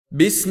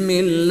بسم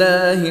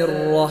الله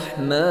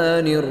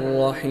الرحمن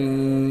الرحيم.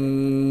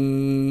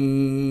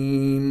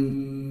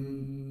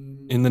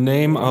 In the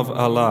name of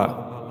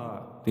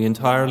Allah, the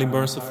entirely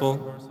merciful,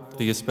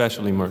 the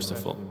especially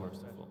merciful.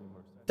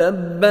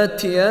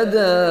 تبت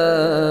يدا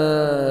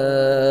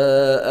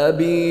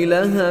أبي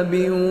لهب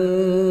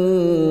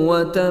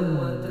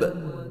وتب.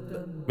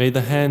 May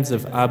the hands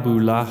of Abu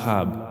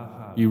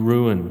Lahab be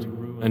ruined,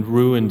 and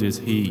ruined is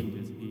he.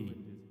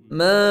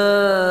 ما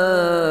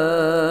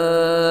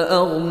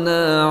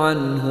أغنى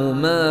عنه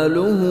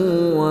ماله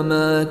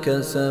وما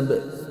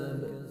كسب.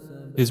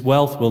 His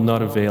wealth will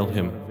not avail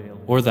him,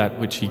 or that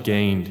which he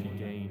gained.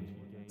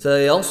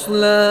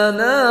 سيصلى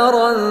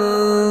نارا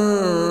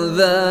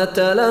ذات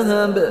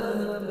لهب.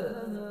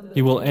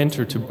 He will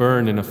enter to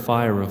burn in a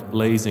fire of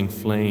blazing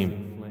flame.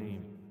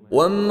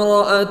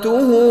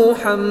 وامرأته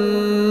حمالة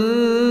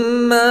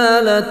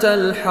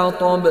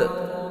الحطب.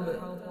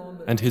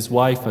 And his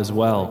wife as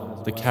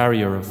well, the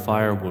carrier of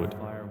firewood.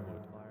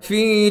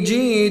 في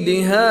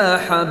جيدها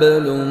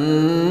حبل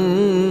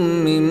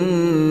من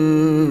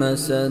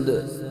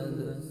مسد.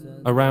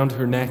 Around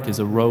her neck is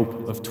a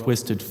rope of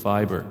twisted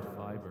fiber.